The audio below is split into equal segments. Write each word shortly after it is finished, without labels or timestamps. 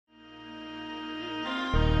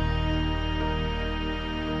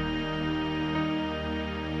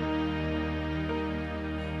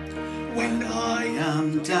when I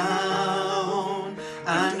am down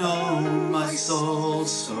and oh my soul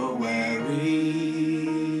so weary.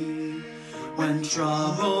 When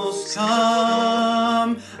troubles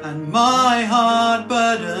come and my heart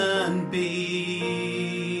burdened be,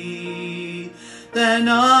 then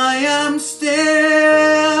I am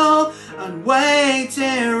still and wait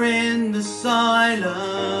here in the silence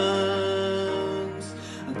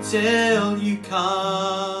until you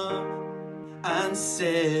come and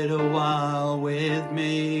sit a while with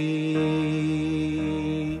me.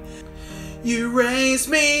 You raise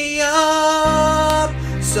me up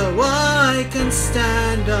so I can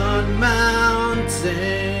stand on mountains.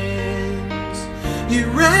 You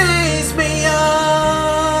raise me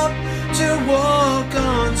up to walk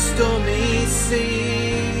on stormy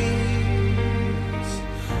seas.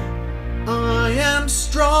 I am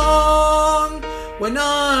strong when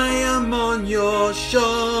I am on your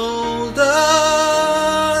shoulders.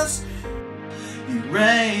 You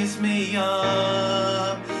raise me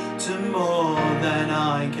up to more than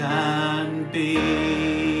I can be.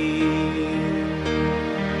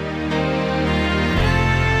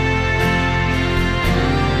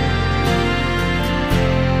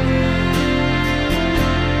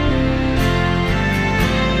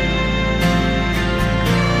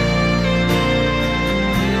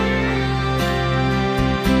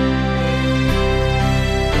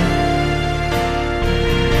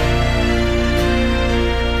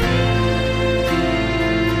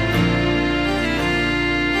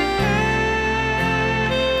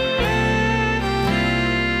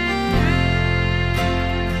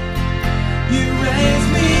 You raise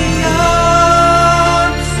me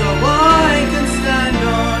up so I can stand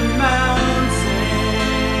on mountains.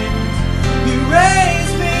 You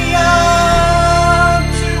raise me up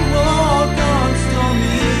to walk on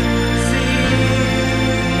stormy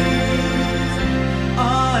seas.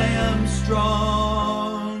 I am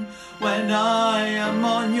strong when I am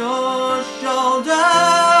on your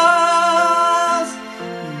shoulders.